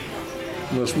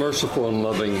Most merciful and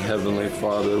loving Heavenly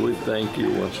Father, we thank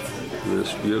you once for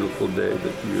this beautiful day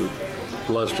that you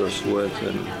blessed us with,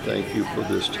 and thank you for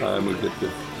this time we get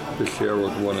to share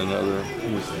with one another.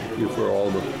 We thank you for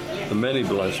all the many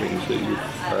blessings that you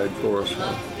provide for us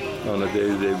on a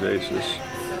day-to-day basis.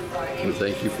 We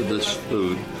thank you for this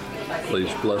food.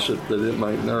 Please bless it that it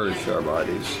might nourish our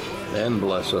bodies and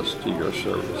bless us to your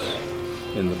service.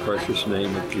 In the precious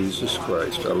name of Jesus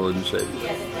Christ, our Lord and Savior.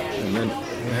 Amen.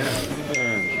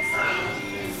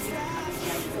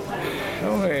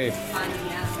 Okay.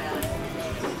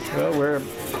 Well,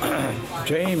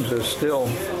 James is still,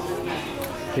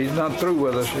 he's not through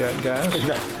with us yet, guys.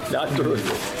 Not through.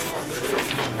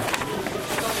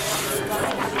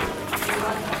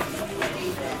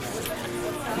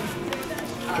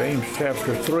 James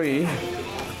chapter 3,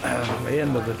 the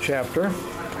end of the chapter.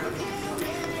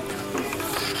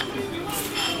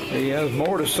 He has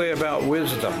more to say about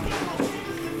wisdom.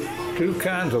 Two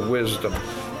kinds of wisdom.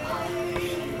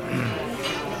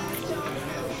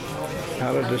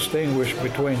 How to distinguish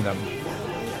between them.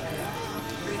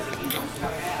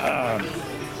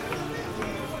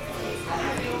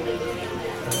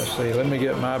 Let's see, let me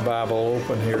get my Bible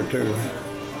open here too.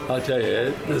 I'll tell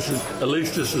you, this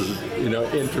is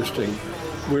interesting.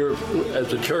 We're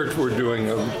as a church, we're doing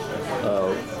a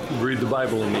read the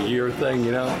Bible in a year thing,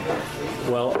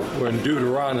 Well, we're in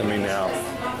Deuteronomy now,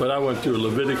 but I went through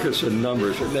Leviticus and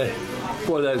Numbers, and that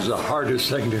is the hardest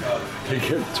thing to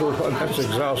get through. That's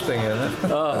exhausting, isn't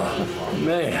it? Oh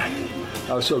man,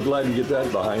 I was so glad to get that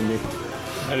behind me.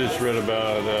 I just read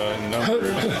about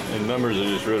Numbers. In Numbers, I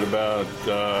just read about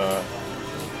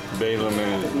Balaam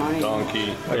and his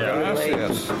donkey.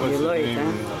 Yes. You're late,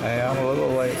 huh? Hey, I'm a little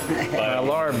late. My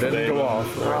alarm didn't go off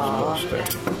where it's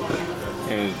supposed to.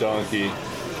 And his donkey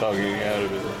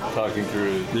talking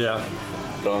through his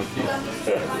donkey.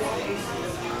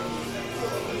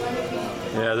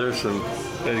 Yeah, there's some.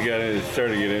 It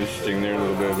started to get interesting there a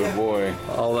little bit, but boy,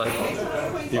 All that.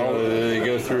 they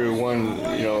go through one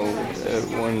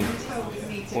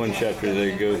chapter.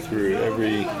 They go through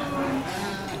every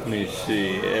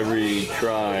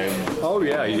tribe. Oh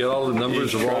yeah, you get all the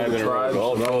numbers of all the tribes.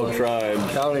 All 12 tribes.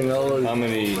 Counting all those.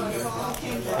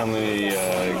 How many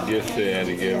gifts they had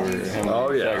to give, or how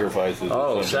many sacrifices?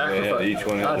 Oh, sacrifice! They had each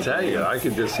one. I'll tell you, I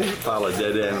could just see a pile of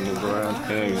dead animals around.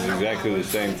 And it was exactly the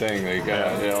same thing. They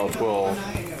got all 12.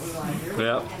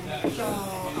 Yeah.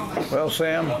 Well,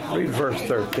 Sam, read verse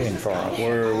 13 for us.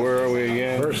 Where are we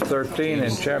again? Verse 13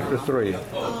 in chapter 3.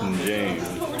 In James.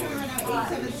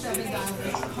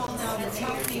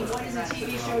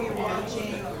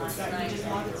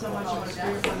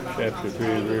 Chapter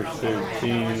 3, verse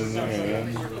 13.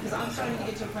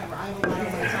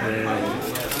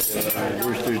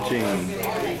 Verse 13.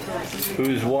 Who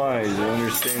is wise and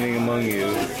understanding among you?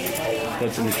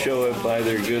 Let them show it by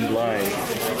their good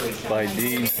life, by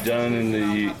deeds done in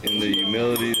the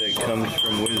humility that comes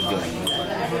from wisdom.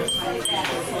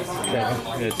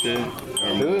 That's it.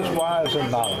 Who is wise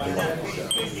and knowledgeable?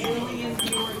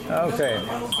 Okay.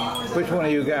 Which one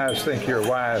of you guys think you're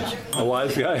wise? A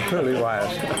wise guy? Really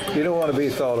wise. You don't want to be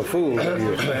thought a fool, do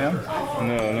you, Sam?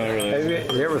 No, not really.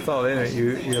 Have you ever thought in it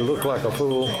you look like a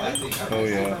fool? Oh,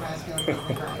 yeah.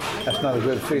 That's not a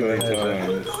good feeling, is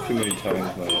it? Too many times in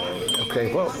my life. Okay,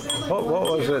 what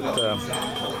was it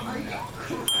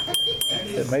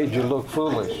that made you look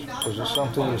foolish? Was it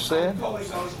something you said?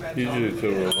 Usually to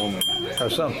a woman. Or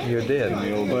something you did?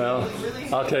 Well,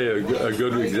 I'll tell you a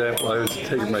good example. I was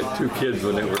taking my two kids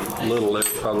when they were little. They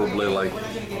were probably like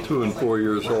 2 and 4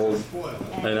 years old.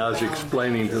 And I was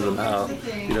explaining to them how,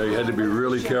 you had to be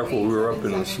really careful. We were up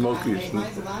in the Smokies and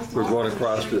we were going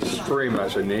across this stream. I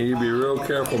said, you'd be real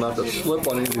careful not to slip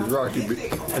on any of these rocks.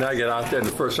 And I get out there and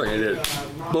the first thing I did,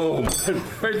 boom,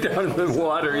 right down in the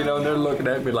water, and they're looking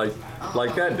at me like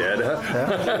that, Dad, huh?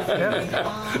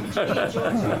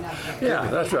 Yeah,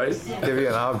 that's right. Give you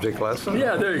an object lesson?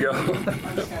 Yeah, there you go.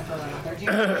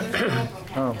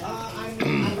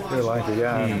 You're like a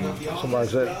guy. Somebody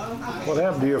said, what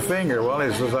happened to your finger? Well,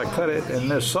 he says, I cut it and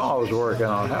this saw I was working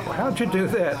on. How'd you do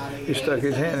that? He stuck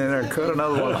his hand in there and cut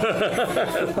another one.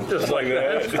 Just like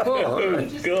that.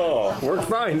 Cool. Worked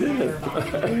fine, didn't it?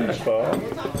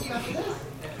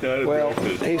 Well,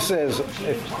 he says,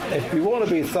 if you want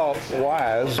to be thought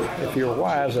wise, if you're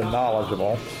wise and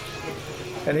knowledgeable,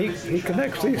 and he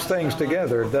connects these things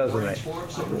together, doesn't he?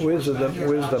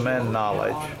 Wisdom and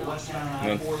knowledge.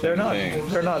 They're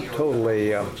not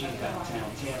totally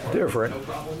different,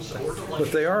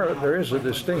 but there is a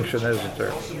distinction, isn't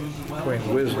there,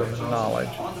 between wisdom and knowledge?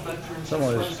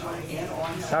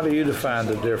 How do you define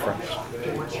the difference?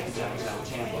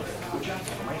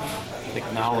 think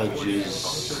knowledge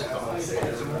is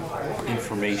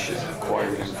information,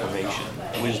 acquired information.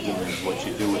 Wisdom is what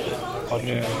you do with it.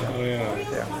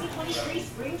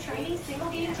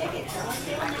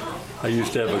 I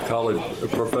used to have a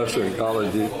professor in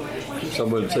college.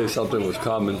 Someone would say something was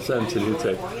common sense, and he'd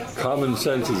say, "Common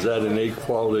sense is that innate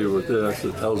quality within us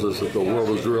that tells us that the world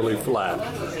is really flat."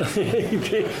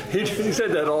 he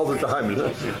said that all the time.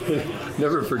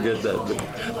 Never forget that.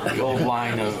 The old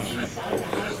line of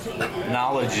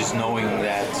knowledge is knowing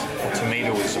that a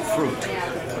tomato is a fruit.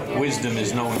 Wisdom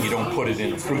is knowing you don't put it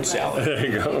in a fruit salad. There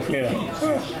you go.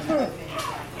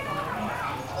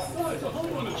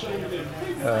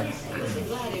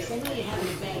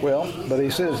 Well, but he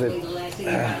says that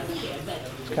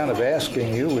it's kind of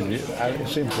asking you, it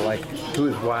seems like, who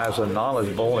is wise and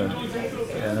knowledgeable, and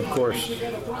of course,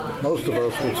 most of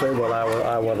us would say, well,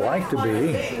 I would like to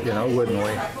be, wouldn't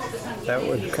we? That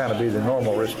would kind of be the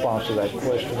normal response to that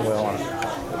question. Well,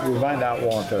 we might not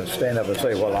want to stand up and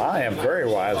say, well, I am very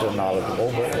wise and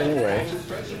knowledgeable, but anyway,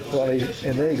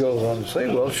 and then he goes on to say,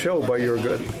 well, show by your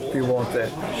good, if you want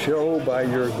that, show by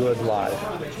your good life.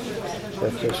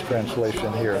 That's this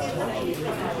translation here.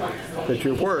 That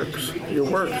your works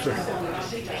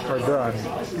are done.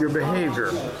 Your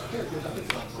behavior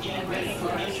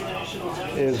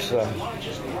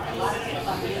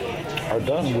are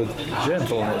done with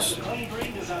gentleness,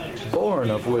 born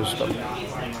of wisdom.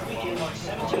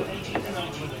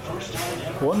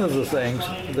 One of the things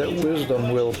that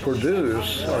wisdom will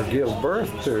produce or give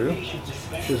birth to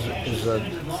is a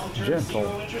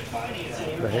gentle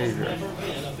behavior.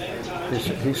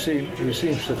 He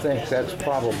seems to think that's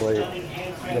probably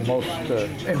the most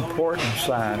important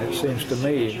sign, it seems to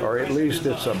me, or at least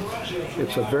it's a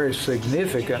very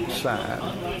significant sign.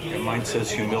 Mine says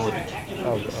humility.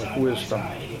 Of wisdom.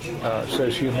 It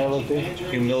says humility.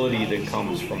 Humility that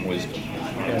comes from wisdom.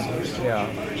 Yeah.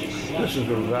 This is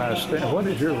the revised standard. What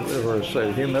did your verse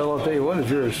say? Humility? What did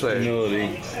yours say?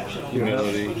 Humility.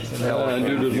 And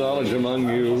due to knowledge among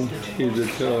you, he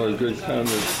that tell a good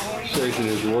conversation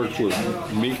his works with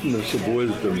meekness of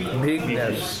wisdom.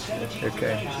 Meekness.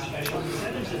 Okay.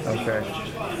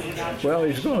 Well,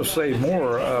 he's going to say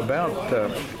more about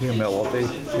humility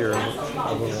here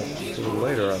a little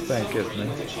later, I think, isn't he?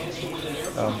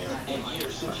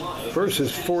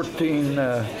 Verses 14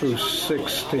 through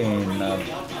 16.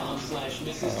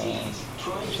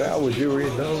 Sal, would you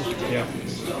read those? Yeah.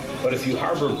 But if you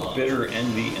harbor bitter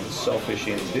envy and selfish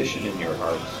ambition in your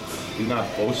hearts, do not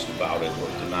boast about it or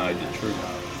deny the truth.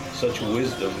 Such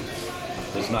wisdom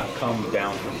does not come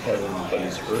down from heaven, but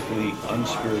is earthly,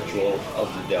 unspiritual,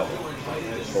 of the devil.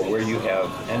 For where you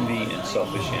have envy and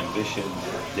selfish ambition,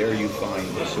 there you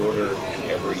find disorder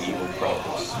and every evil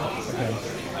practice. Okay.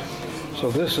 So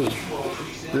this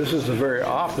is the very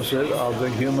opposite of the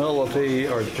humility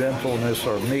or gentleness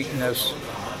or meekness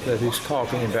that he's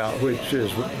talking about, which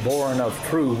is born of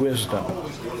true wisdom.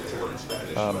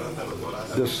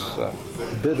 This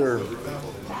bitter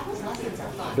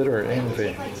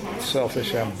envy,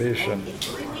 selfish ambition,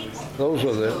 those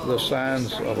are the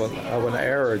signs of an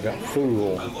arrogant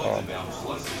fool,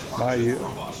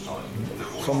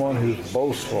 someone who's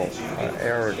boastful,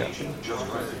 arrogant.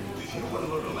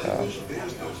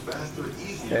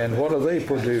 And what do they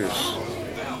produce?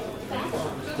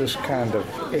 This kind of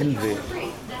envy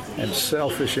and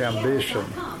selfish ambition,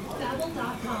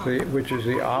 which is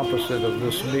the opposite of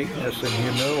this meekness and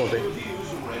humility.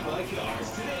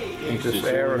 This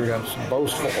arrogance,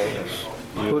 boastfulness,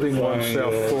 putting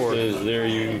oneself forth. Says there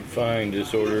you find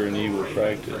disorder and evil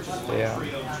practice. Yeah.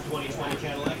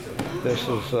 This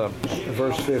is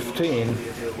verse 15.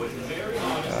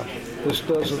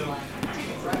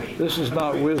 This is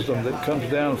not wisdom that comes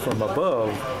down from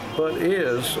above, but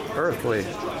is earthly.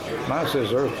 Mine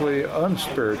says earthly,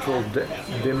 unspiritual,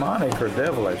 demonic, or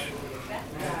devilish.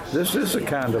 This is a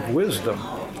kind of wisdom.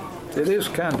 It is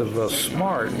kind of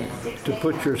smart to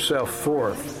put yourself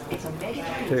forth,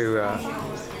 to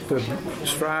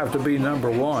strive to be number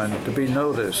one, to be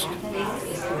noticed.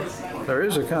 There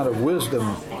is a kind of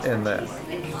wisdom in that,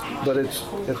 but it's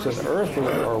an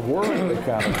earthly or worldly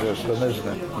kind of wisdom, isn't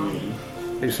it?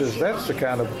 He says that's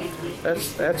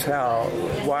how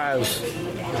wise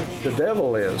the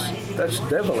devil is. That's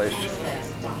devilish.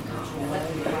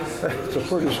 That's a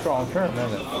pretty strong term,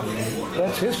 isn't it?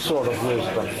 That's his sort of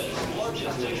wisdom.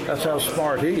 That's how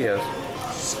smart he is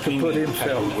to put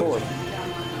himself forth.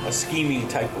 A scheming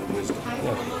type of wisdom.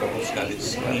 Yeah. He's got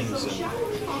his schemes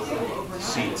and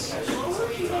seats.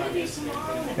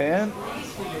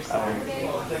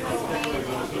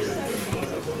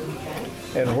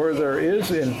 And where there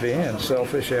is envy and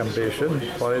selfish ambition,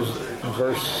 what is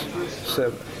verse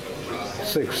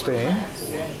 16,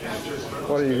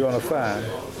 what are you going to find?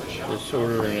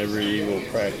 Disorder in every evil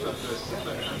practice.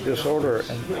 Disorder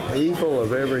and evil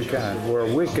of every kind, where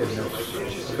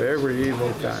wickedness of every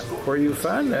evil kind. Where you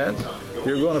find that,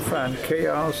 you're going to find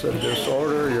chaos and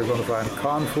disorder. You're going to find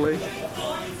conflict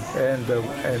and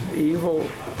evil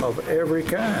of every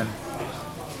kind.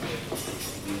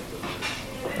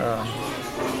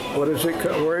 What is it?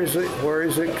 Where is it? Where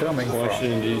is it coming from?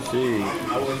 Washington D.C.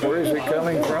 Where is it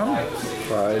coming from?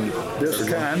 Pride. This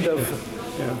kind of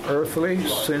earthly,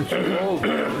 sensual,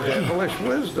 devilish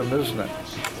wisdom, isn't it?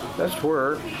 That's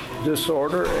where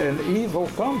disorder and evil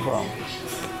come from.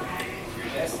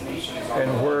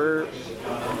 And where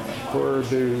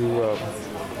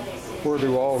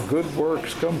do all good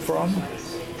works come from?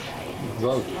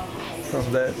 Love. From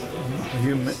that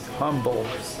humble,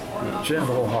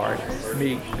 gentle heart,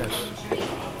 meekness.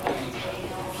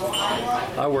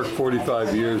 I worked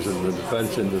 45 years in the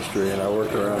defense industry, and I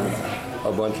worked around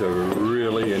a bunch of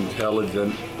really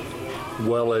intelligent,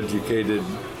 well-educated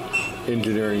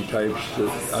engineering types.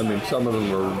 Some of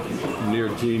them were near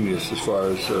genius as far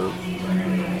as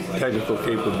technical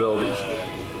capabilities.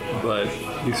 But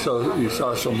you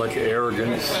saw so much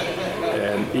arrogance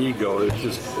and ego. It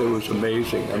was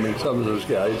amazing. Some of those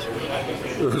guys.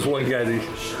 There was one guy they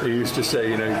used to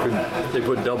say, they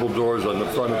put double doors on the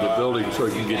front of the building so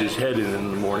he could get his head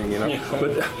in the morning.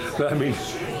 But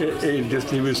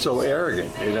he was so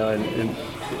arrogant. And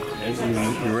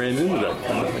you ran into that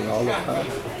kind of thing all the time.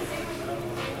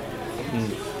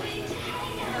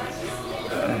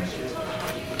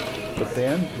 But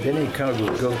then he kind of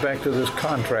goes back to this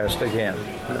contrast again.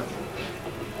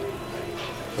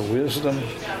 The wisdom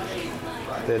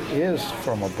that is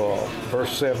from above,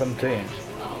 verse 17.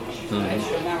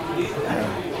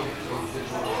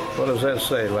 What does that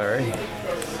say, Larry?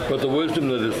 But the wisdom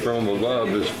that is from above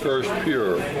is first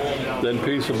pure, then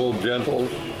peaceable, gentle,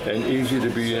 and easy to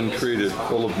be entreated,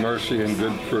 full of mercy and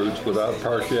good fruits, without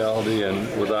partiality and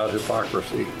without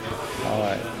hypocrisy. All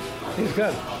right. He's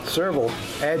got several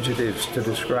adjectives to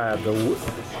describe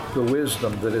the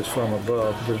wisdom that is from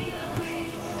above,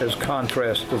 as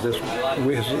contrast to this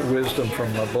wisdom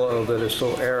from above that is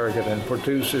so arrogant and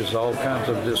produces all kinds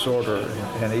of disorder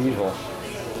and evil.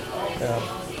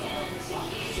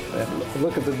 And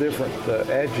look at the different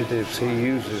adjectives he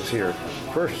uses here.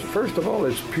 First of all,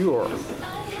 it's pure.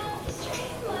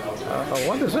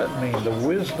 What does that mean? The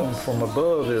wisdom from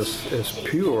above is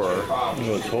pure.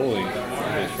 It's holy.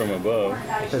 It's from above.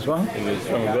 It's what? If it's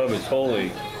from above, it's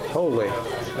holy. Holy.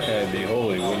 Yeah, it'd be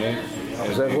holy, wouldn't it?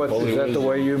 Is that the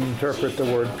way you interpret the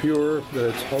word pure? That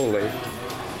it's holy?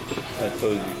 I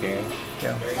suppose you can.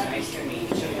 Yeah.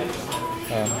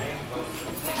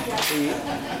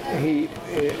 He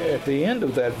at the end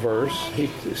of that verse, he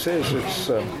says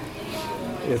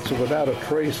it's without a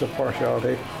trace of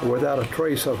partiality, without a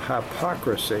trace of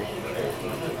hypocrisy.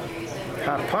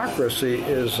 Hypocrisy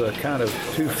is a kind of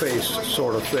two-faced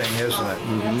sort of thing, isn't it?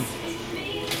 Mm-hmm.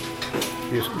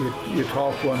 You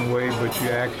talk one way, but you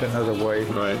act another way.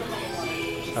 Right.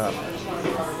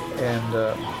 And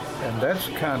that's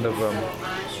kind of,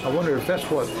 I wonder if that's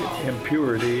what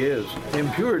impurity is.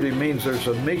 Impurity means there's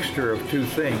a mixture of two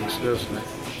things, doesn't it?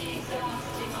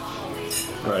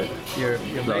 Right. You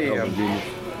may, and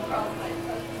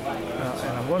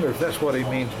I wonder if that's what he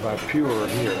means by pure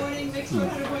here.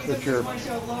 That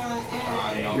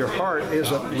your heart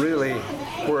isn't really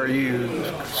where you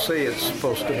say it's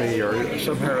supposed to be, or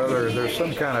somehow or other there's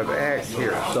some kind of act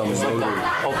here. Some motive.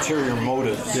 Ulterior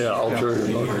motives. Yeah, ulterior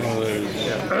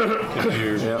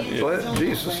motives.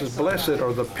 Jesus says, "Blessed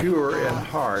are the pure in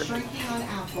heart."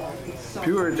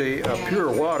 Purity, pure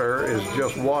water is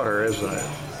just water, isn't it?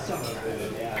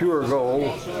 Pure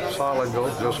gold, solid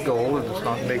gold, just gold. It's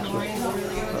not mixed with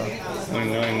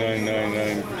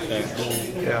 99.99%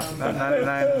 gold. Yeah,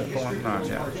 99.9.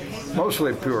 Yeah,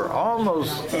 mostly pure,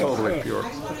 almost totally pure.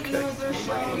 Okay.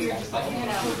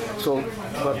 So,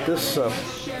 but this,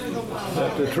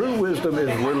 the true wisdom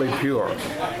is really pure.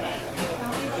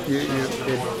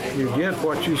 You get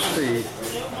what you see.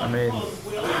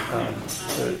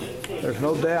 There's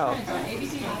no doubt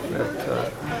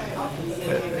that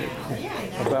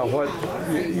about what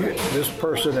this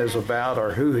person is about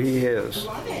or who he is.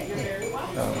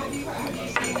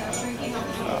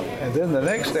 And then the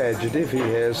next adjective he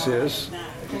has is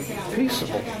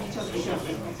peaceable.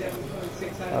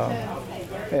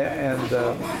 And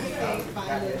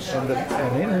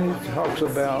then he talks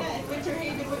about,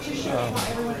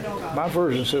 my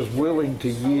version says willing to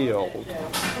yield.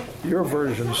 Your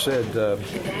version said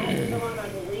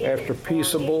after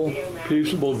peaceable,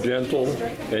 gentle,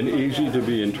 and easy to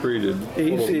be entreated.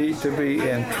 easy to be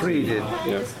entreated.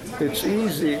 Yeah. It's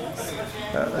easy.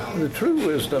 The true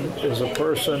wisdom is a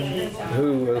person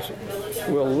who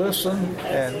will listen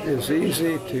and is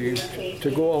easy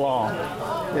to go along.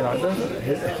 You know,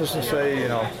 it doesn't say, you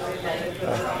know,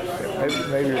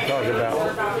 maybe you're talking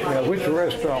about, you know, which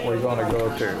restaurant we're going to go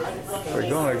to. We're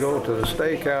going to go to the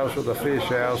steakhouse or the fish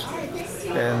house,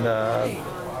 and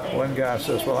one guy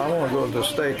says, well, I want to go to the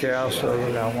steakhouse, so I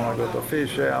want to go to the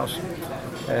fish house,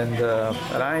 and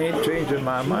I ain't changing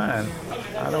my mind.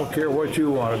 I don't care what you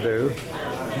want to do.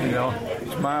 You know,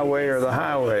 it's my way or the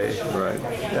highway. Right.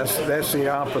 That's the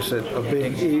opposite of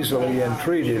being easily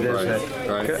entreated, isn't it?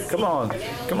 Right. Come on,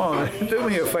 do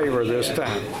me a favor this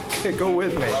time. Hey, go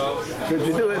with me. Could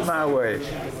you do it my way?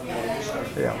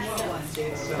 Yeah.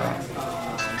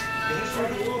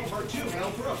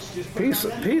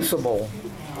 Peaceable.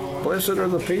 Blessed are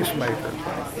the peacemakers.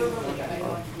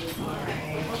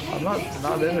 I'm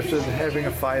not interested in having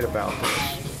a fight about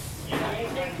this.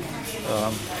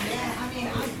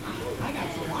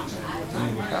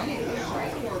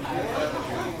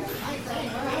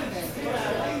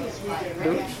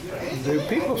 Do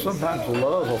people sometimes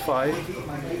love a fight?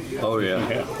 Oh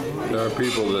yeah. There are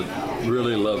people that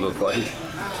really love a fight.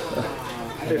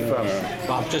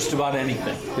 About just about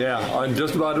anything. Yeah, on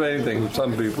just about anything.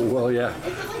 Some people, well, yeah.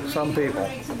 Some people.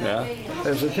 Yeah.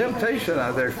 There's a temptation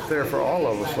out there for all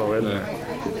of us, though, isn't there?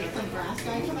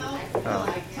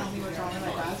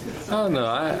 Oh no,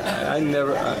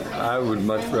 I would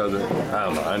much rather, I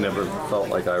don't know, I never felt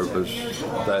like I was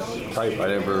that type.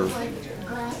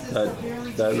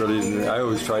 That really isn't, I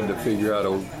always tried to figure out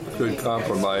a good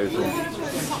compromise and,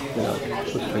 you know,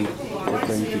 put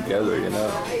things together, you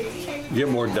know. Get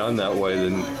more done that way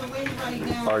than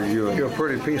arguing. You're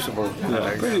pretty peaceable.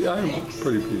 Yeah, I'm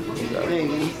pretty peaceful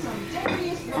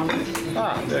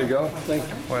guy. There you go. Thank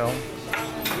you. Well,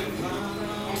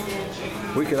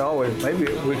 we could always, maybe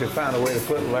we could find a way to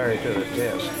put Larry to the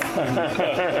test.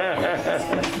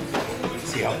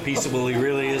 See how peaceable he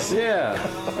really is? Yeah.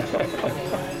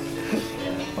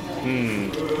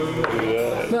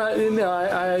 No, you know,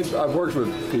 I've worked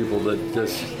with people that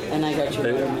just, And I got you.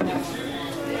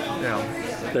 Yeah.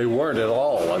 they weren't at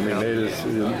all. I mean, they just,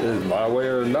 it's my way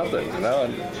or nothing, you know.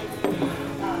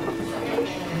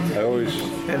 I always,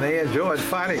 And they enjoyed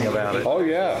fighting about it. oh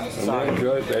yeah, and they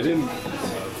enjoyed, they didn't,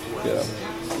 yeah.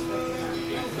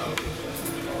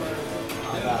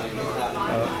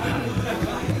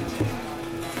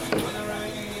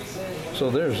 So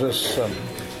there's this,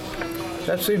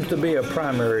 that seems to be a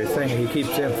primary thing he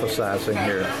keeps emphasizing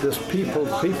here. This people,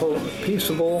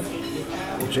 peaceable,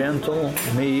 gentle,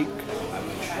 meek,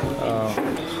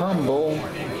 humble,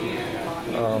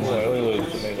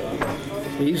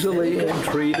 easily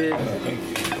entreated.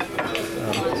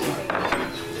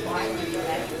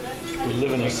 We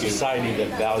live in a society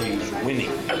that values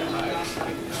winning.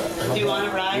 Do you want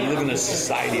to ride? We live in a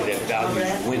society that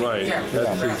values winning. Right,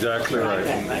 that's exactly right.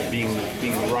 And being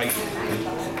right.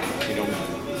 You know,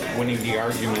 winning the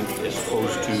argument as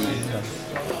opposed to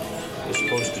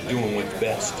doing what's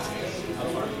best.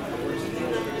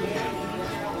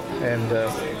 And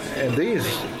these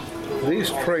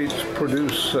traits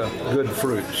produce good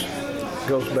fruits.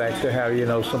 Goes back to how you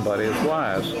know somebody is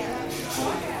wise.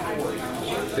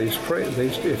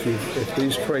 If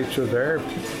these traits are there,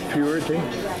 purity,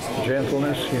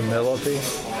 gentleness, humility,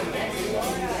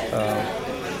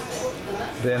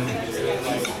 then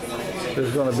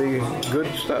there's going to be good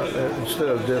stuff. Instead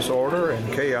of disorder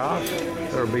and chaos,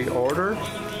 there will be order.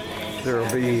 There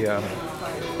will be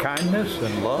kindness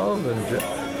and love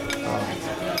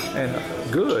and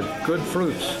good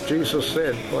fruits. Jesus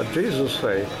said, what Jesus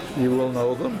say? You will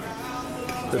know them,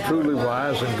 the truly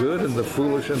wise and good, and the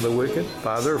foolish and the wicked,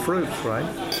 by their fruits, right?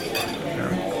 Yeah.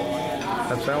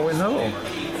 That's how we know.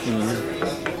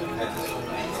 Mm-hmm.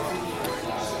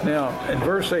 Now, in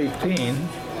verse 18,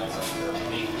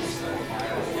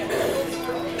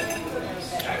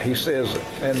 he says,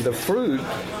 and the fruit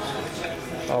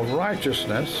of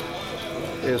righteousness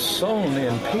is sown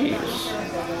in peace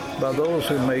by those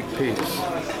who make peace.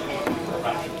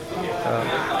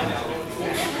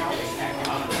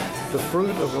 The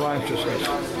fruit of righteousness.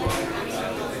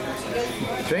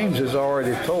 James has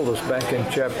already told us back in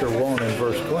chapter 1 and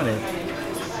verse 20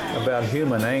 about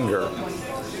human anger.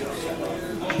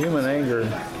 Human anger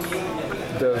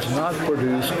does not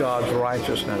produce God's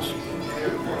righteousness.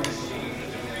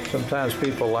 Sometimes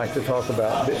people like to talk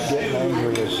about getting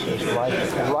angry as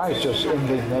righteous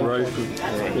indignation. Right.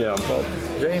 Yeah. But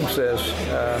James says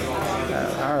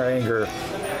our anger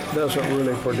doesn't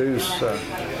really produce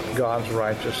God's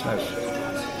righteousness.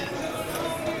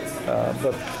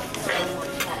 But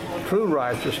true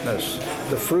righteousness,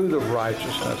 the fruit of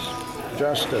righteousness,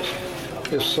 justice,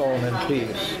 is sown in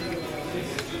peace.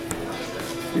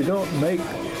 You don't make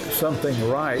something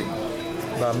right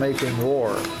by making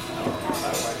war.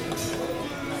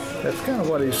 That's kind of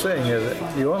what he's saying, is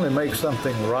that you only make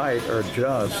something right or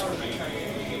just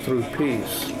through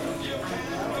peace.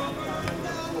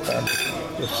 And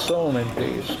it's sown in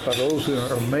peace by those who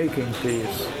are making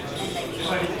peace.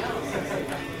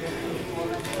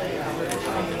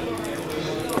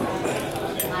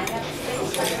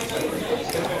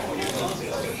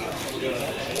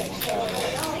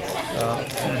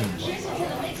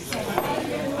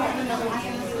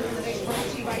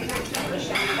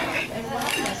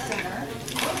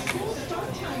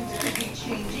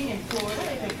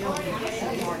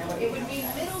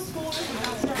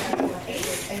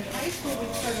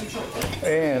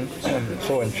 And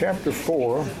so in chapter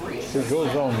 4, it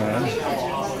goes on then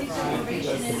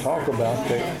to talk about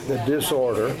the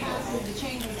disorder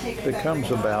that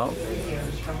comes about,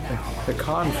 the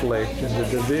conflict and the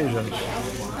divisions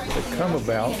that come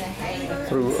about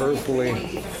through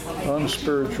earthly,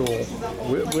 unspiritual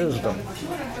wisdom.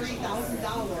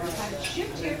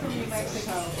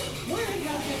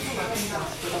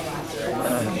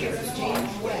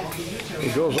 He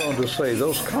goes on to say,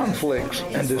 those conflicts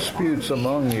and disputes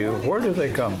among you, where do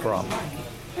they come from?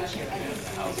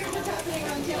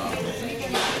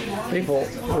 People,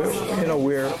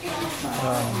 we're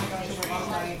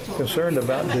concerned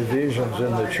about divisions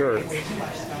in the church.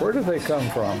 Where do they come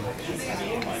from?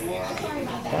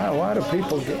 Why do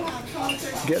people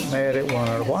get mad at one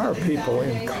another? Why are people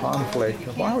in conflict?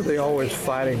 Why are they always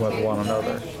fighting with one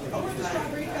another?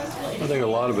 I think a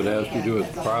lot of it has to do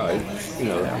with pride.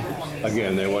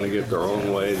 Again, they want to get their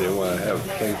own way. They want to have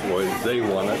things the way that they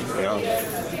want it.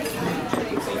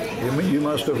 You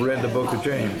must have read the book of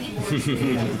James.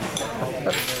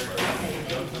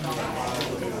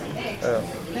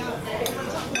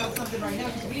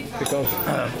 Because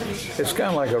it's kind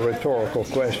of like a rhetorical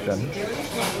question,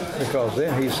 because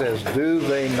then he says, do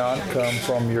they not come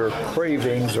from your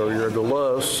cravings or your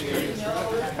lusts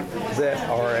that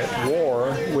are at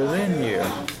war within you?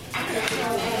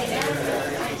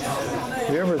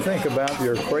 You ever think about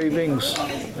your cravings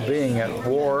being at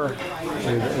war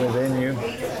within you?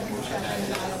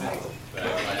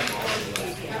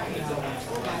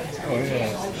 Oh,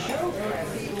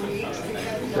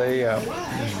 yeah.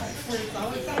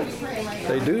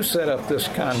 They do set up this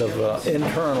kind of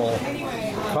internal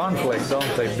conflict,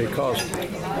 don't they? Because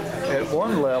at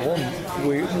one level,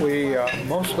 we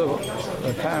most of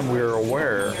the time we're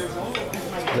aware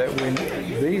that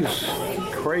these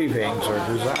cravings or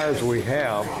desires we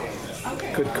have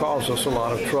could cause us a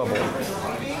lot of trouble.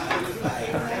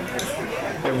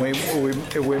 And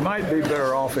we might be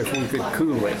better off if we could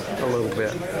cool it a little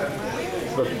bit.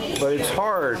 But it's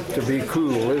hard to be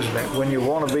cool, isn't it, when you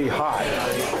want to be hot?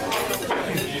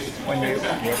 When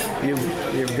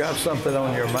you've got something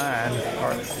on your mind,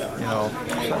 or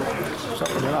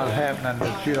something's not happening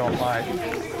that you don't like.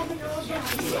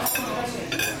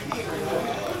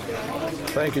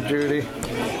 Thank you, Judy.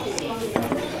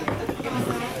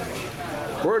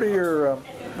 Where do your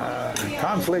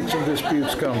conflicts and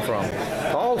disputes come from?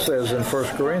 Paul says in 1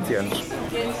 Corinthians,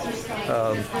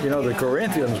 the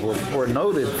Corinthians were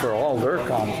noted for all their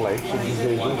conflicts and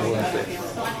divisions, weren't they?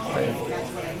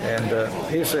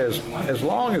 And he says, as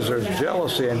long as there's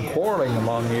jealousy and quarreling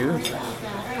among you,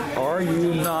 are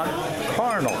you not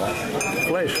carnal,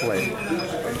 fleshly?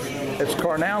 It's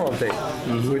carnality,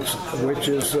 which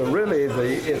is really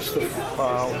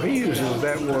he uses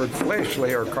that word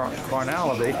fleshly or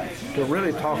carnality to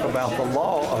really talk about the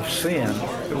law of sin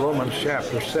in Romans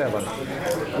chapter 7.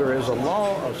 There is a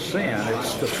law of sin.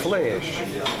 It's the flesh.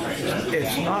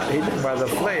 It's not, by the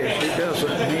flesh, he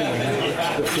doesn't mean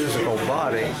the physical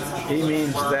body. He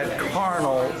means that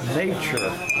carnal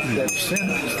nature, the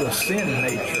sin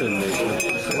nature.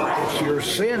 It's your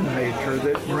sin nature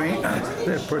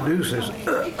that produces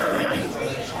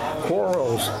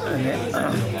quarrels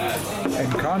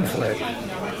and conflict.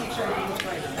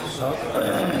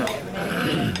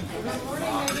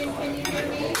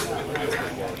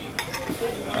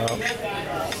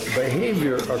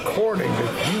 Behavior according to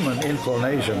human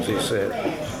inclinations, he said.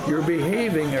 You're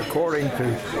behaving according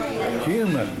to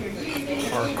human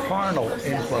or carnal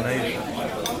inclinations.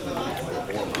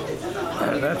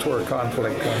 That's where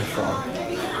conflict comes from.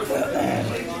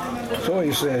 So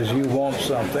he says, you want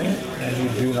something and you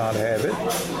do not have it.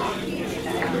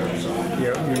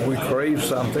 We crave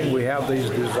something. We have these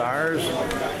desires.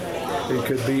 It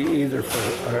could be either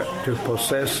to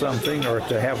possess something or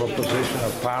to have a position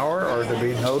of power or to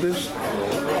be noticed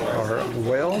or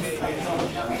wealth.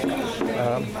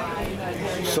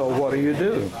 So what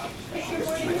do?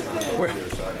 Well,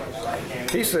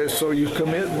 he says, so you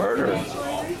commit murder.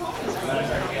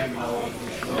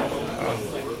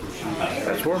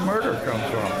 That's where murder comes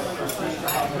from.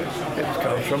 It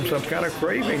comes from some kind of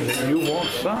craving that you want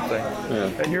something,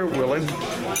 and you're willing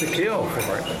to kill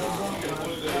for it.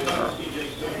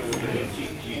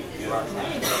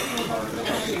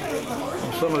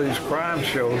 Some of these crime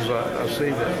shows, I see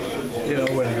that,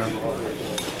 when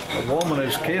a woman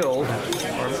is killed,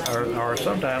 or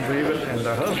sometimes even, and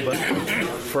the husband,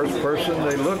 first person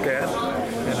they look at,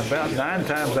 and about 9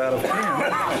 times out of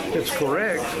 10, it's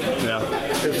correct. Yeah.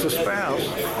 It's the spouse.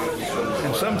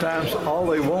 And sometimes all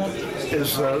they want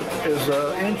is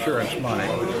insurance money.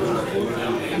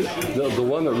 The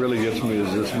one that really gets me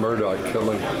is this Murdoch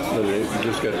killing that they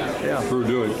just got through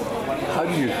doing. How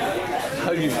do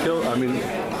you kill? I mean,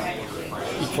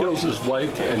 he kills his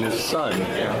wife and his son.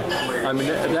 I mean,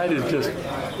 that is just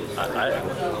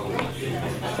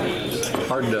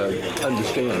hard to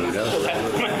understand.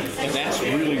 And that's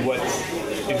really what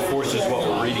enforces what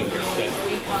we're reading here. That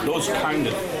those kind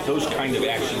of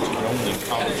actions can only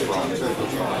come from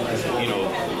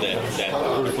that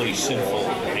earthly sinful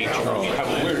nature. I mean,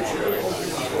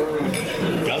 who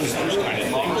does those kind of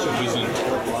things? Who isn't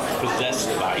possessed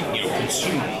by,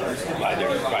 consumed by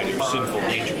their sinful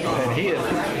nature? And he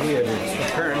had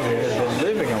apparently been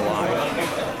living a life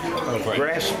of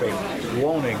grasping,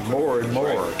 wanting more and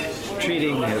more,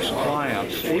 cheating his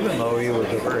clients, even though he was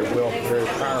a very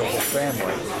powerful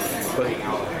family, but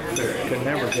could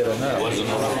never get enough.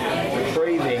 The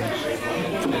cravings,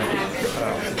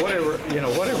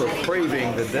 whatever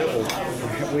craving the devil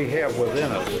we have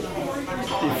within us,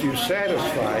 if you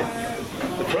satisfy it,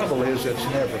 the trouble is it's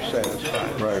never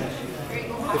satisfied. Right.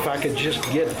 If I could just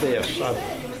get this,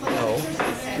 no,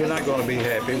 you're not going to be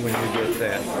happy when you get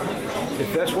that.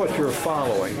 If that's what you're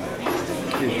following,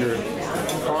 is your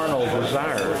carnal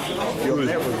desires, you'll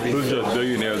never be. Who's that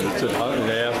billionaire that said,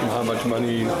 they asked him how much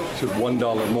money, he said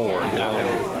 $1 more.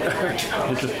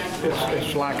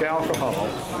 It's like alcohol,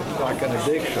 like an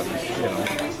addiction.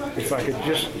 If I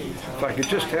could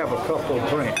just have a couple of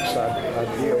drinks,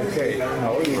 I'd be okay.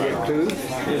 No, you get 2,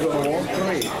 you're going to want 3.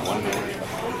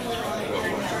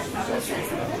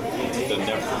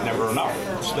 Never enough.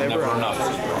 It's never enough.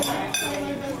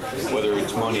 Whether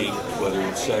it's money, whether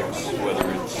it's sex, whether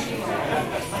it's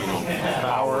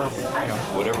power,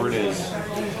 whatever it is,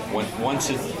 once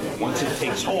it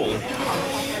takes hold,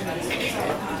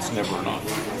 it's never enough.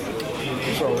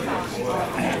 So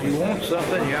you want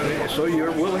something, so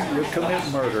you're willing to commit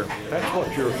murder. That's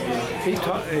what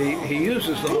he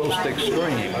uses the most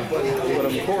extreme. But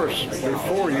of course,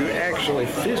 before you actually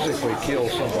physically kill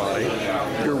somebody,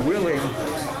 you're willing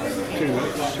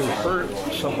to hurt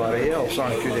somebody else,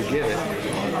 aren't you, to get it?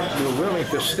 You're willing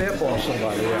to step on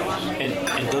somebody else.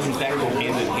 And doesn't that go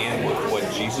hand in hand with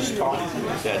what Jesus taught?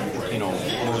 That,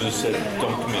 Moses said,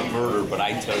 don't commit murder, but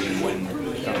I tell you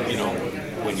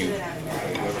when you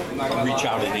reach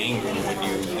out in anger,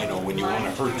 when you want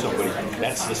to hurt somebody,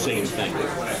 that's the same thing.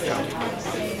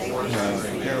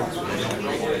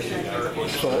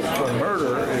 So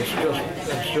murder is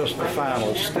just the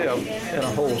final step in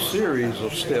a whole series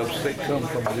of steps that come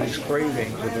from these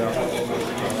cravings that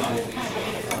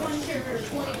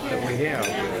we have.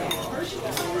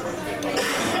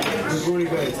 Good morning,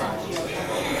 guys.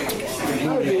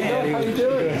 How you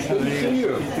doing? Good to see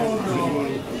you.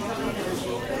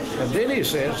 And then he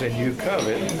says, and you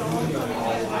covet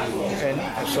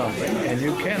and something, and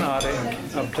you cannot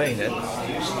obtain it.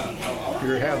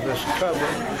 You have this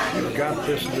covet, you've got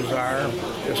this desire,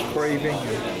 this craving.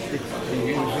 He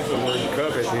uses the word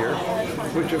covet here,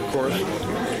 which of course,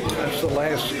 that's the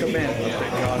last commandment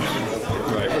that God said.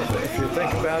 Right. If you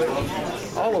think about it,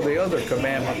 all of the other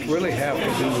commandments really have to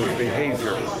do with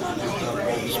behavior,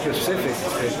 specific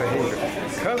behavior.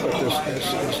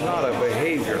 Covetousness is not a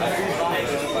behavior.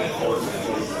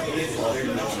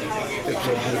 It's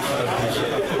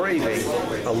a craving,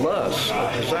 a lust,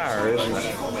 a desire, isn't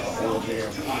it?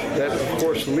 That, of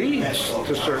course, leads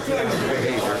to certain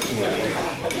behavior.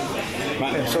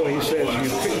 And so he says,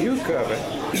 you covet,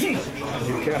 you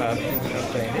cannot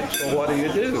obtain it. So what do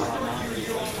you do?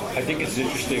 I think it's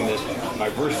interesting that my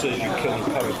verse says you kill and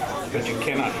covet, but you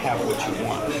cannot have what you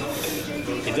want.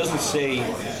 It doesn't say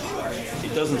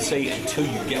until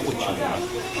you get what you want.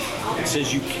 It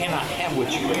says you cannot have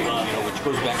what you want, which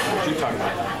goes back to what you're talking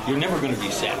about. You're never going to be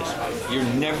satisfied.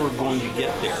 You're never going to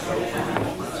get there.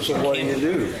 So what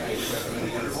do?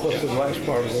 What's the last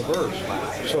part of the verse?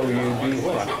 So you do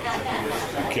what?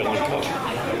 Kill and cover.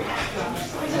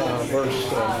 Verse,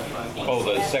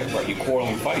 The second part, you quarrel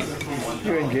and fight.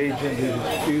 you engage in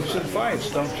disputes and fights,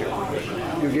 don't you?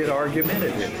 You get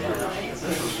argumentative.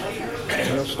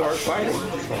 And you'll start fighting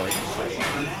for it.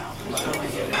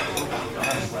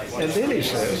 And then he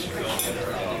says,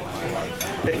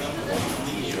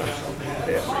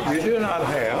 you do not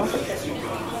have.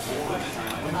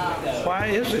 Why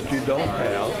is it you don't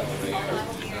have?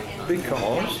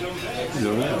 Because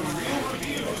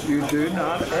you do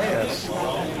not ask.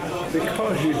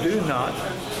 Because you do not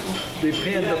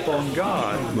depend upon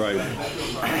God. Right.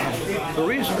 The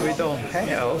reason we don't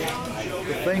have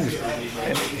the things,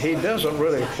 and he doesn't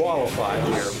really qualify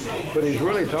here, but he's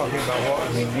really talking about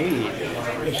what we need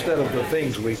instead of the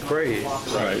things we crave.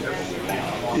 Right.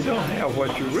 You don't have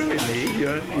what you really need.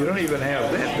 You don't even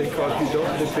have that because you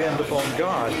don't depend upon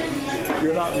God.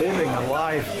 You're not living a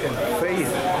life in faith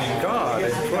in God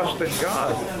and trust in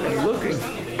God and looking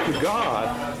to God,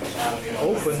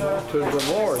 open to the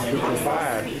Lord to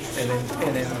provide and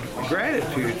in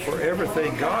gratitude for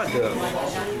everything God does.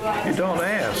 You don't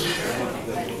ask.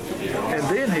 And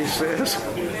then he says,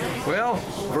 well,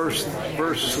 verse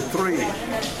 3,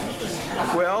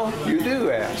 well, you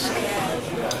do ask.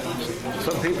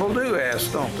 Some people do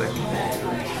ask, don't they?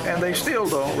 And they still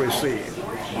don't receive.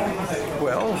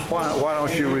 Well, why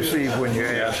don't you receive when you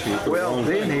ask? Well,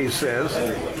 then he says,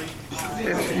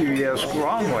 if you ask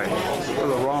wrongly, for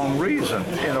the wrong reason,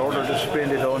 in order to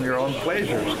spend it on your own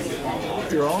pleasures.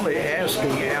 You're only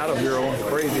asking out of your own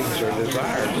cravings or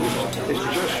desires. It's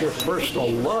just your personal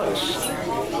lust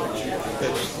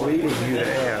that's leading you to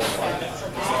ask.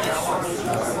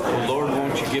 Lord,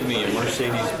 won't you give me a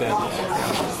Mercedes-Benz?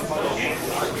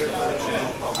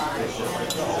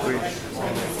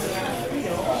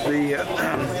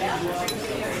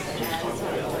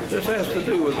 This has to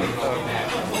do with,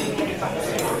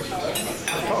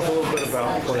 talk a little bit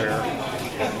about prayer.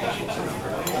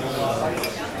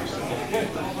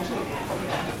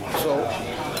 So,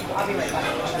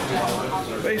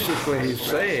 basically he's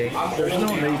saying there's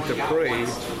no need to pray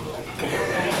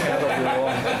out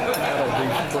of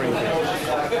these cravings.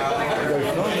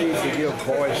 There's no need to give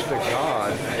voice to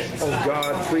God. Oh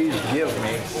God, please give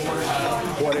me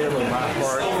whatever my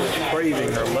heart is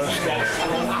craving or lusting.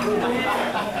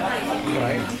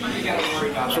 Right?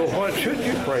 So what should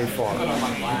you pray for?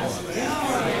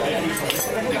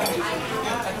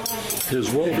 His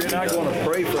will. If you're not going to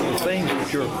pray for the things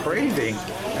that you're craving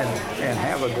and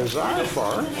have a desire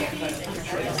for,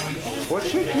 what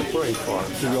should you pray for?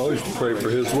 You always pray for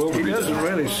His will to He be doesn't done.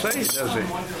 really say, does he?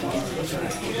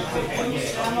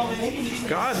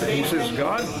 God, he says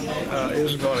God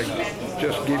isn't going to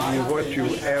just give you what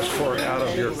you ask for out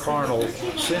of your carnal,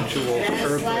 sensual,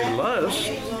 earthly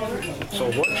lust.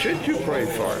 So what should you pray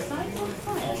for?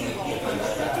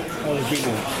 Other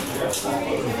people.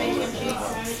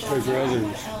 Pray for others.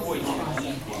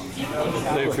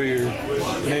 Pray for your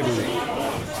neighbors.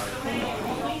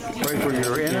 Pray for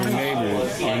your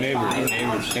enemies? Your neighbors,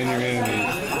 and your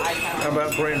enemies. How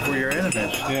about praying for your enemies?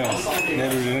 Yeah,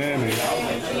 neighbors and enemies.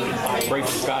 Pray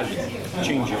for God to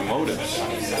change your motives.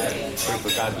 Pray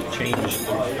for God to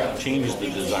change the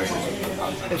desires.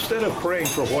 Instead of praying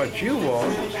for what you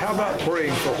want, how about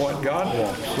praying for what God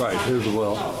wants? Right, His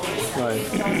will. Right.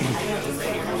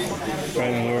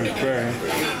 Praying the Lord's Prayer.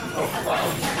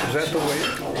 Is that the way?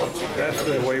 That's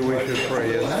the way we should pray,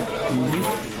 isn't it?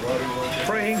 Mm-hmm.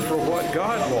 Praying for what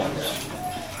God wants.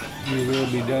 Your will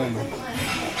be done.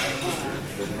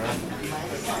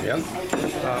 Yep.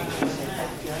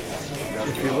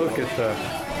 If you look at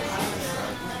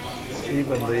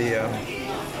even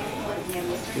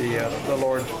the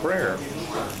Lord's Prayer,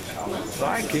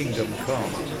 Thy kingdom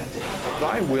come,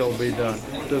 Thy will be done.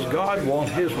 Does God want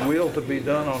His will to be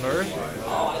done on earth?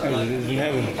 As it is in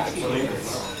heaven.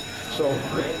 So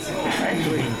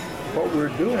actually, what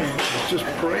we're doing is just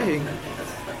praying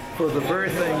for the very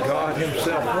thing God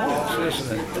Himself wants,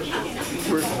 isn't it?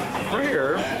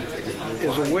 Prayer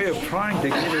is a way of trying to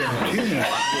get in tune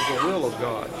with the will of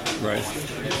God. Right.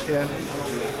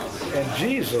 And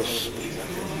Jesus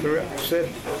said,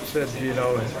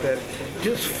 that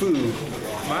His food,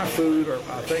 my food, or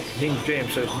I think King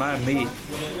James says my meat,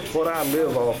 what I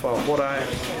live off of,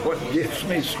 what gives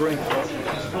me strength,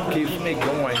 what keeps me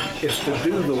going, is to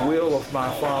do the will of my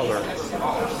Father.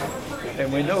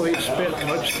 And we know He spent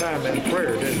much time in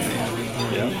prayer, didn't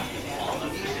He? Yeah.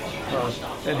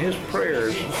 And His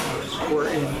prayers were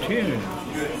in tune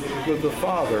with the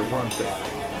Father, weren't they?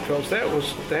 because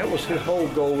that was his whole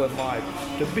goal in life,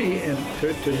 to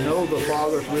know the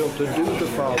Father's will, to do the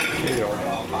Father's will.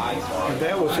 And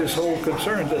that was his whole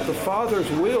concern, that the Father's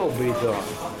will be done.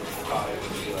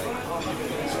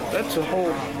 That's a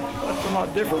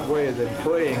lot different way than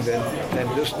praying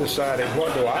than just deciding,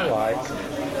 what do I like?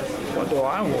 What do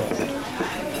I want?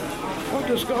 What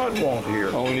does God want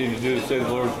here? All we need to do is say the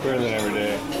Lord's Prayer then every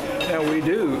day. Now we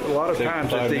do, a lot of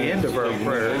times at the end of our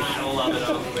prayers,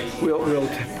 we'll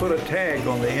put a tag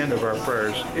on the end of our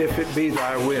prayers, if it be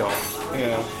thy will.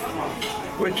 Yeah.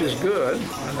 Which is good,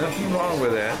 nothing wrong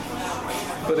with that.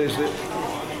 But is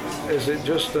it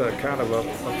just a kind of a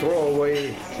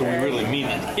throwaway? Do we really mean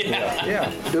it?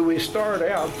 Yeah. Do we start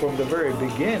out from the very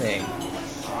beginning?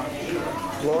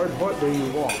 Lord, what do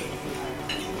you want?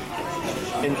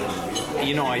 And,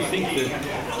 I think that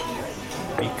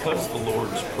because the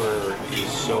Lord's Prayer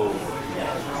is so,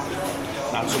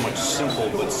 not so much simple,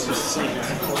 but succinct,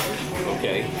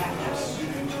 okay,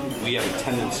 we have a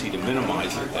tendency to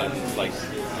minimize it. And like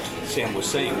Sam was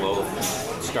saying, well,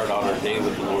 start out our day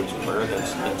with the Lord's Prayer,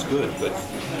 that's good. But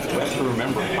we have to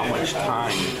remember how much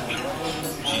time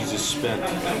Jesus spent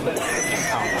in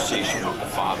conversation with the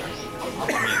Father. I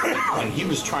mean, when he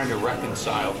was trying to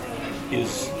reconcile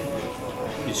his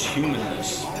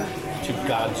humanness to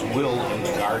God's will in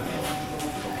the garden,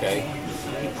 okay?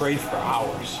 He prayed for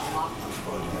hours.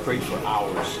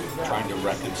 Trying to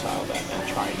reconcile that and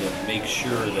trying to make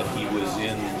sure that he was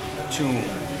in tune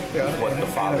with what the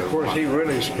Father and of course, wanted. he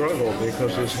really struggled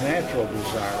because his natural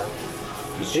desire.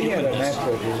 He had a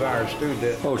natural desires too,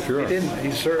 didn't he? Oh, sure.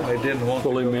 He certainly didn't want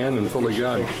Fully man and fully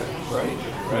God. Right.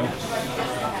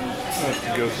 Wants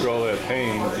to go through all that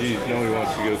pain. Geez, nobody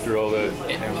wants to go through all that.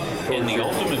 And the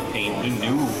ultimate pain, he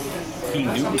knew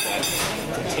that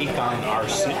to take on our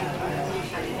sin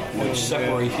would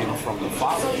separate him from the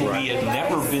Father, who he had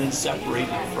never been separated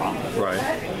from. Right.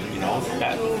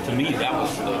 That, to me, that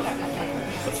was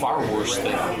the far worse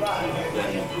thing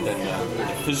than the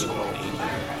physical pain,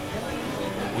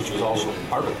 which was also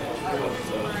part of it.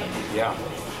 Yeah.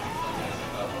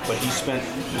 But he spent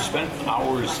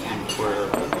hours in prayer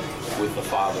with the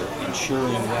Father,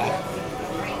 ensuring that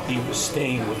he was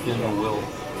staying within the will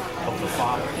of the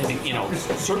Father. And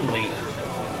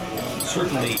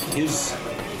certainly his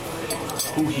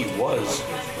who he was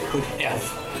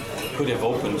could have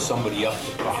opened somebody up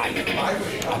to pride.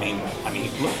 I mean,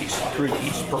 look,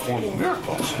 he's performed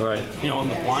miracles. Right. And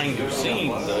the blind are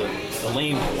seeing, the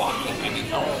lame are walking. I mean,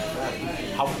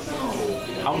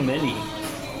 how many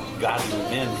godly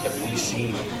men have we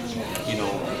seen,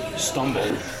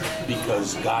 stumble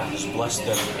because God has blessed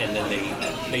them, and then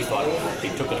they thought they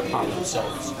took it upon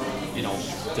themselves,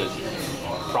 to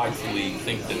pridefully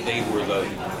think that they were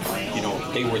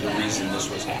the reason this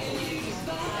was happening.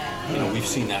 We've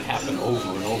seen that happen over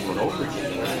and over and over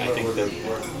again. And I think that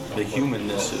the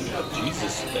humanness of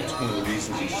Jesus, that's one of the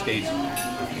reasons he stayed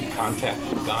in contact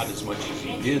with God as much as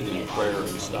he did in prayer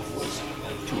and stuff, was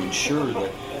to ensure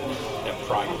that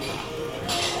pride would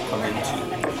come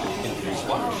into his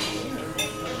life.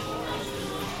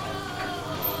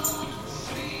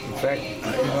 In fact,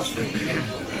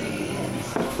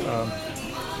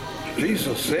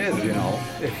 Jesus said,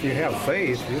 if you have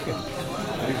faith, you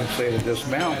can say to this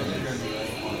mountain,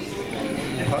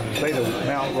 say to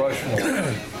Mount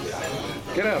Rushmore,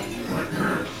 get up,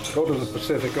 go to the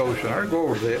Pacific Ocean, or go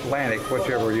over the Atlantic,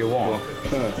 whichever you want.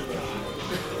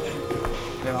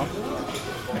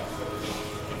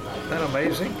 Isn't that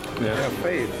amazing? Yeah. You have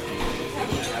faith.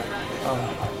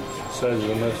 Size of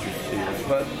a mustard seed.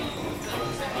 But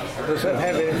does that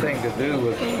have anything to do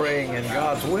with praying in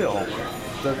God's will?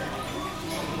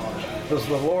 Does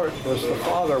the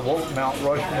Father want Mount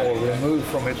Rushmore removed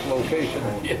from its location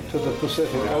to the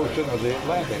Pacific Ocean or the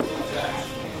Atlantic?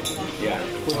 Yeah.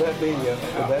 Would that be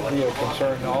a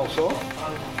concern also?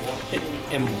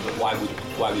 And why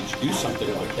would you do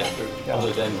something like that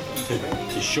other than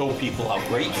to show people how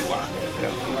great you are?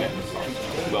 Yeah. Okay.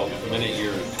 Well, the minute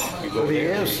you go But he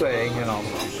there, is saying,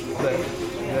 that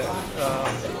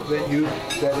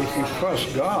if you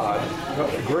trust God,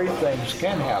 great things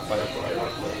can happen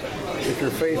if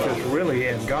your faith is really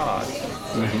in God.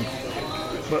 Mm-hmm.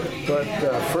 But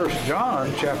 1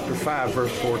 John chapter 5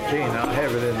 verse 14, I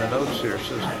have it in the notes here,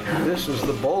 says this is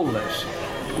the boldness.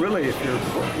 Really, if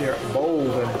you're bold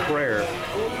in prayer,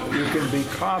 you can be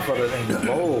confident and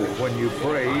bold when you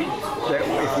pray that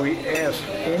if we ask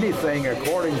anything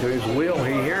according to his will,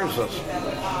 he hears us.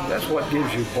 That's what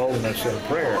gives you boldness in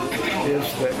prayer, is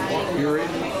that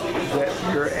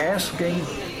you're asking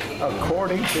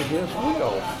according to His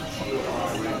will.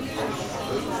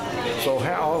 So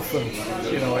how often, in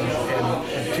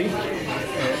teaching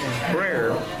and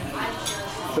prayer,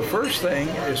 the first thing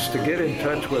is to get in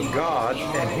touch with God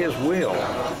and His will.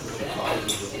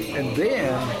 And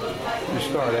then you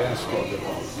start asking.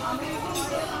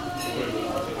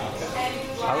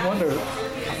 I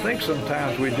think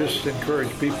sometimes we just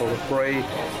encourage people to pray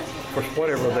for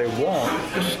whatever they want.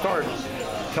 Just start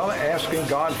asking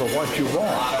God for what you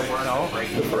want.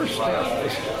 The first step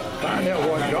is find out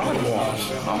what God wants,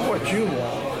 not what you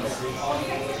want.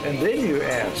 And then you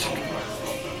ask.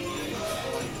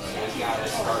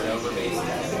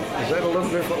 Is that a little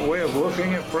different way of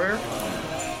looking at prayer? I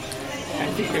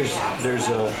think there's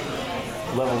a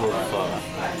level of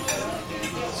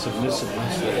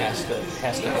submissiveness that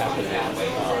has to happen.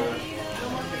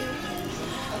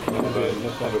 I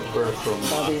have a prayer from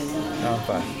No, I'm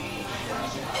fine.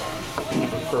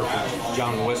 prayer from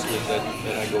John Wesley that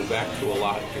I go back to a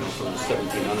lot, from the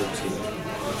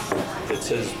 1700s, that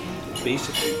says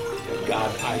basically, God,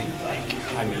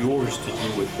 I'm yours to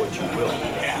do with what you will.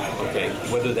 Okay,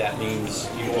 whether that means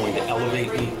you're going to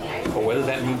elevate me, or whether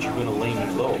that means you're going to lay me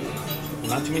low.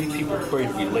 Not too many people pray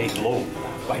to be laid low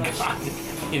by God.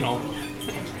 Yeah.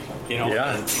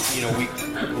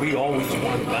 We always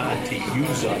want God to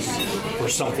use us for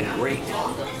something great.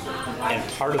 And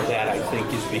part of that, I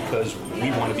think, is because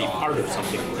we want to be part of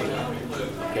something great.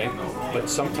 Okay? But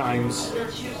sometimes,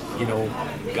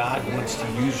 God wants to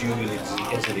use you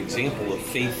as an example of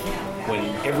faith when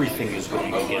everything is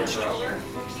going against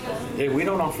you. We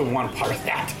don't often want a part of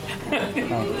that.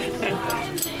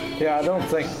 Yeah, I don't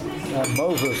think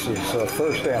Moses'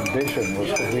 first ambition was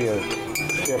to be a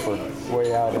shepherd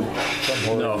way out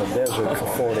somewhere in the desert for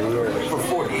 40 years. For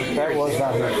 40 years. That was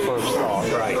not his first thought.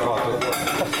 Right.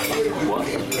 Well,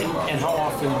 and how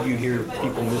often do you hear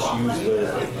people misuse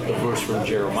the verse from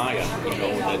Jeremiah,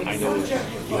 that I know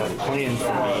you have a plan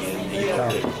for me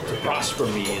and to prosper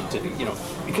me and to,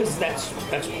 because that's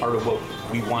part of what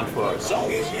we want for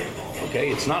ourselves. Okay?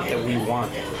 It's not that we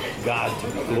want God to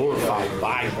be glorified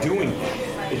by doing that.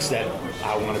 It's that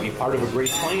I want to be part of a great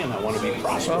plan. I want to be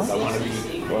prosperous. I want to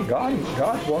be... Well, God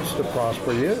wants to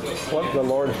prosper you. What the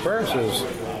Lord's Prayer says,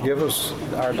 give us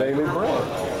our daily bread.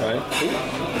 Right?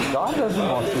 God doesn't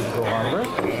want you to go hungry.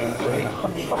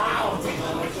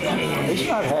 He's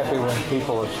not happy when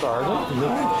people are starving.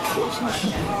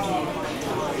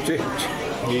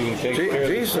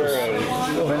 Jesus,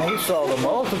 when he saw the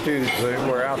multitudes that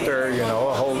were out there,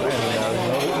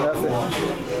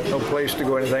 nothing, no place to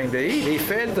go, anything to eat, he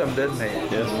fed them, didn't he?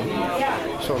 Yes.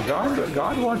 So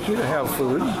God wants you to have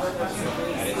food.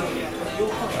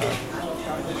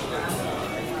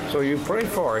 So you pray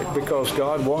for it because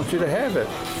God wants you to have it.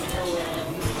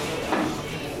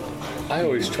 I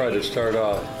always try to start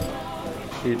off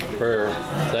each prayer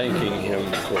thanking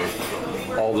Him for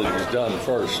all that He's done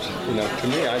first. To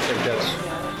me, I think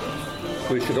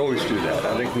we should always do that.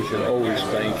 I think we should always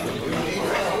thank Him.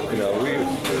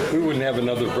 We wouldn't have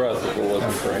another breath if it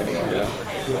wasn't for Him.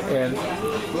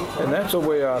 And that's a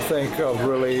way, I think, of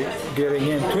really getting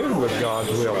in tune with God's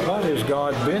will. What has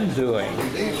God been doing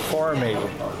for me?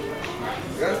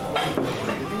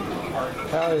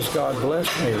 How has God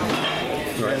blessed me?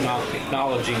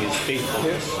 Acknowledging His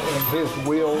faithfulness. And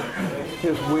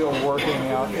His will working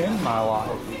out in my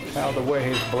life. How the way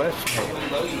He's blessed me.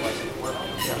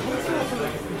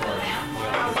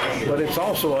 But it's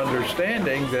also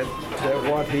understanding that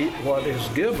what is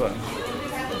given,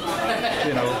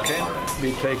 can't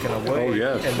be taken away. Oh,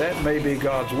 yes. And that may be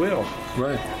God's will.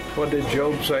 Right. What did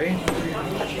Job say?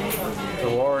 The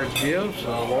Lord gives and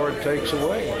the Lord takes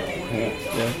away.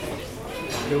 Yeah.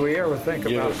 Do we ever think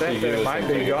about that? That it might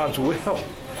be God's will.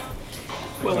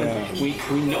 Well, and we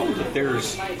know that there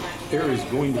is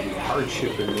going to be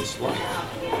hardship in this life.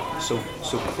 So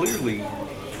clearly,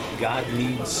 God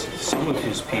needs some of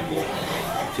His people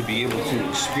to be able to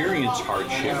experience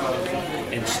hardship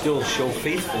and still show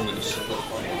faithfulness,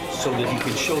 so that He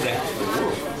can show that to the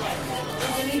world.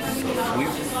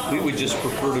 We would just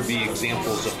prefer to be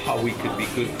examples of how we could be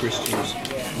good Christians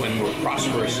when we're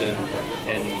prosperous and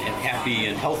happy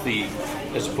and healthy,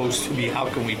 as opposed to be how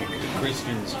can we be good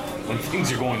Christians when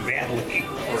things are going badly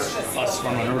for us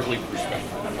from an earthly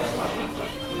perspective.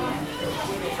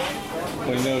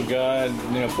 Well, God,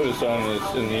 put us on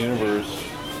this in the universe.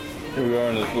 Here we are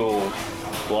in this little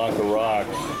block of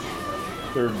rocks,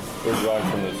 third rock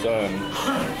from the sun.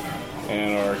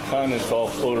 And our continents all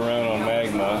float around on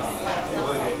magma,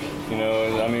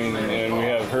 and we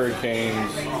have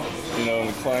hurricanes, and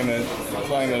the climate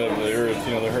of the earth,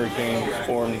 the hurricanes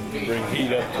form to bring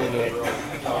heat up to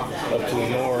up to the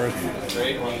north.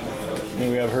 And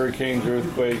we have hurricanes,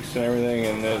 earthquakes, and everything,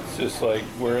 and it's just like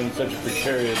we're in such a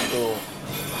precarious little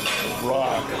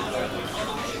rock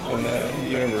in the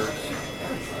universe.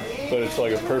 But it's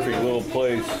like a perfect little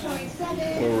place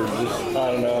where we're just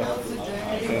hot enough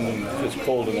and just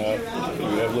cold enough that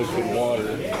we have liquid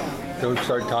water. Don't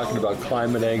start talking about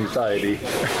climate anxiety.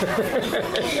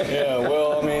 Yeah,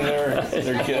 well, I mean, I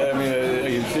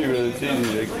can see where it's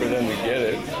easy for them to get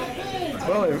it.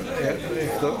 Well, if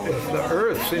the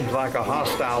Earth seems like a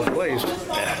hostile place,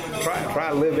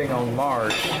 try living on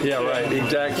Mars. Yeah, right,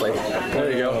 exactly. There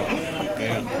you go.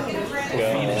 In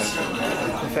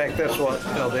fact, that's what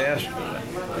the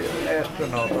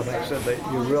astronauts, I think, said that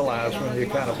you realize when you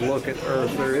kind of look at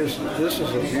Earth, this is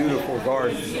a beautiful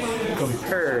garden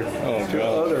compared to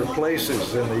other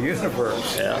places in the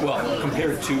universe. Yeah. Well,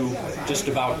 compared to just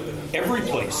about every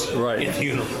place Right. in the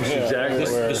universe. Exactly.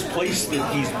 This place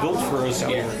that he's built for us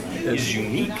here is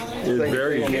unique. It's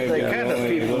very They kind of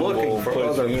keep looking for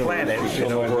other planets,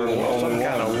 where some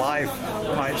kind of life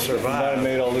might I survive.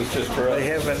 made all this just for us. They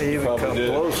haven't even Probably come did.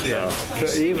 close yet to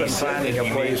even He said finding that a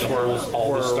he place made where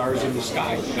all the stars in the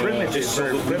sky. primitive, Just so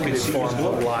very that we could primitive see forms his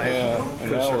of glory. life Yeah, and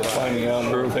could now we're survive. finding out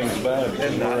more things about it.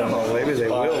 And I don't know, maybe they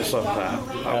will sometime.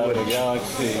 I Out of the wouldn't.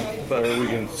 galaxy where we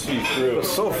can see through. But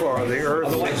so far, the Earth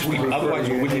Otherwise, seems we to be wouldn't pretty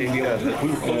be able unique. to. We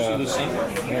were close to the sun.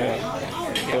 Yeah.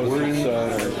 Close to the sun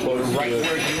or close Right to the...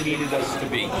 where you needed us to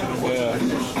be. Yeah.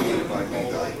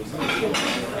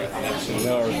 And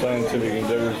now our scientific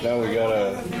endeavors, now we got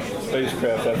a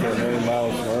spacecraft after a million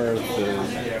miles from Earth, the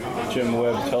Jim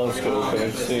Webb telescope, and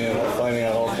it's finding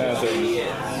out all kinds of things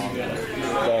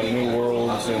about new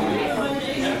worlds, and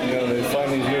they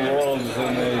find these new worlds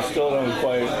and they still don't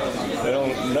quite,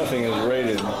 nothing is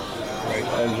rated,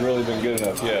 hasn't really been good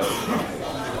enough yet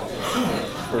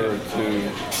for it to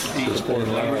support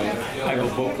life. I have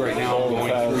a book right now going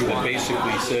through that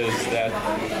basically says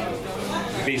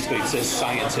it says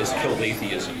science has killed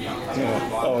atheism. Yeah.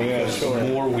 Oh yeah, sure. The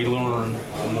more we learn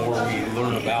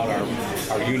about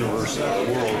our universe and our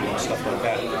world and stuff like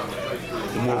that,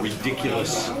 the more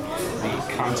ridiculous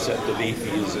the concept of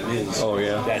atheism is. Oh,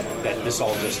 yeah. That this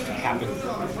all just happened.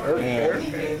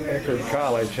 Eckerd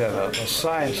College had a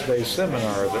Science Day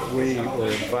seminar that we were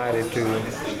invited to,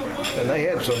 and they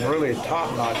had some really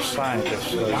top-notch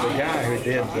scientists. The guy who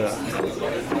did the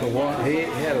one, he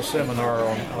had a seminar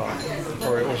on,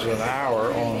 or it was an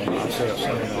hour on, I say a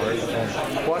seminar,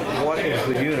 it was on what is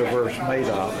the universe made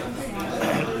of.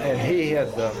 And he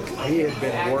had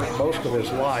been working most of his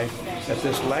life at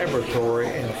this laboratory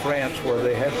in France where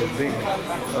they have the big,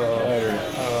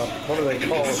 what do they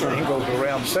call it? It goes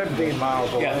around 17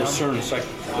 miles away. Yeah, the CERN cycle.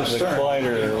 The CERN.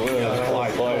 Collider or whatever it's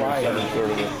called, Collider. some sort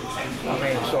of a... I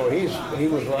mean, so he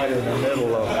was right in the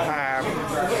middle of high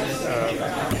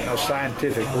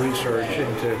scientific research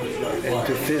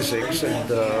into physics and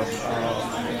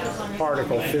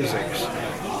particle physics.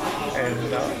 And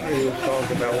he was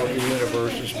talking about what the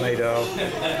universe is made of,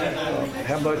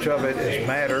 how much of it is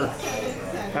matter,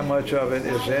 how much of it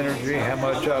is energy, how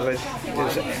much of it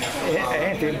is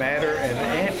antimatter and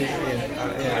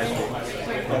anti-energy.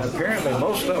 And apparently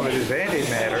most of it is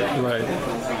antimatter. Right.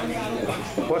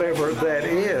 Whatever that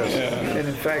is. And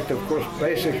in fact, of course,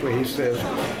 basically he says,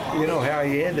 how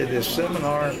he ended his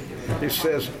seminar? He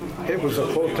says, it was a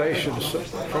quotation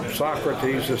from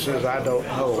Socrates that says, I don't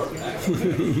know.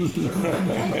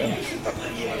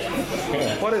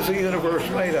 What is the universe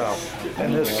made of?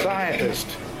 And this scientist,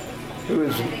 who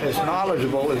is as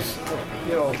knowledgeable as,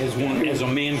 As a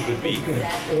man could be.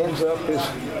 ends up his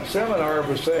seminar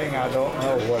by saying, I don't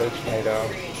know what it's made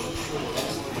of.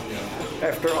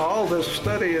 After all this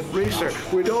study and research,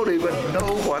 we don't even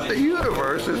know what the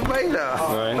universe is made of.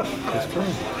 Right. That's true.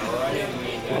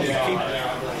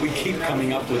 We keep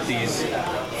coming up with these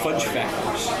fudge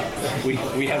factors.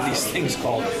 We have these things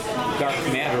called dark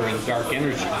matter and dark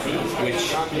energy,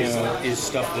 which is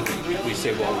stuff that we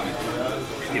say, well,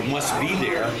 it must be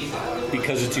there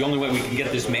because it's the only way we can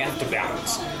get this math to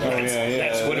balance.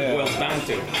 That's what it boils down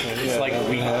to. It's like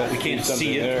we can't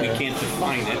see it, we can't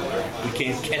define it, we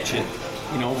can't catch it,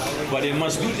 but it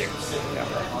must be there.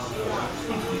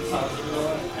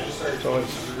 So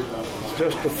it's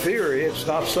just a theory. It's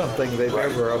not something they've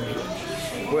ever,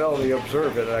 we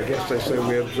observe it. I guess they say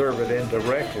we observe it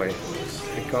indirectly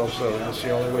because it's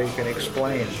the only way you can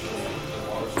explain.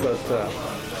 But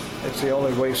it's the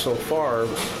only way so far.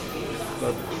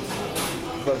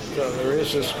 But there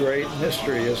is this great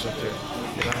mystery, isn't there?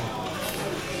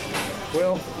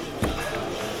 Well,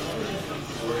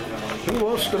 who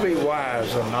wants to be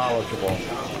wise and knowledgeable?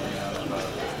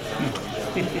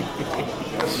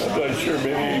 I'm not sure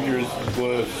many of yours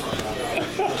was.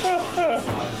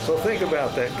 So think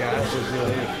about that, guys.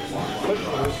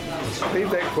 Leave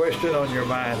that question on your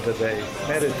mind today.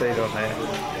 Meditate on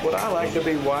that. Would I like to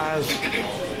be wise?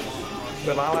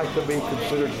 Would I like to be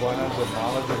considered wise and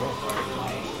knowledgeable?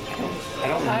 I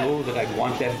don't know that I'd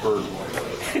want that burden.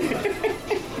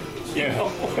 You know?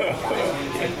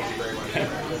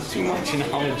 Too much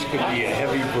knowledge could be a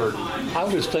heavy burden. I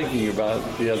was thinking about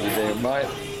it the other day.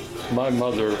 My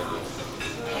mother,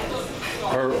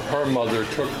 her mother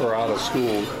took her out of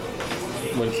school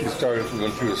when she was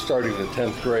starting the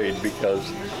 10th grade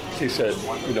because she said,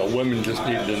 women just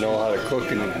needed to know how to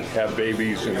cook and have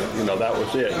babies, and that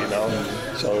was it.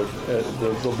 So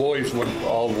the boys went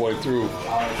all the way through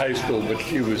high school, but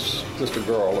she was just a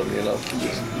girl, and she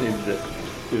just needed to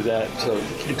do that. So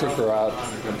she took her out.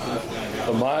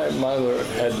 But my mother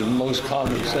had the most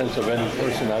common sense of any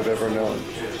person I've ever known,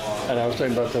 and I was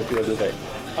thinking about that the other day.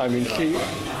 I mean,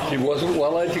 she wasn't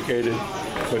well educated,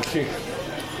 but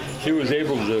she was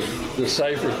able to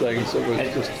decipher things that was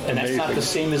just amazing. And that's not the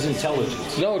same as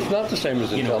intelligence. No, it's not the same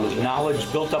as intelligence.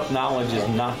 Built up knowledge is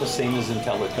not the same as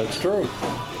intelligence. That's true.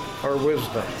 Or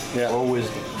wisdom. Yeah. Or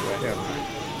wisdom. Yeah.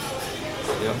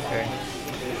 Okay.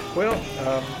 Well,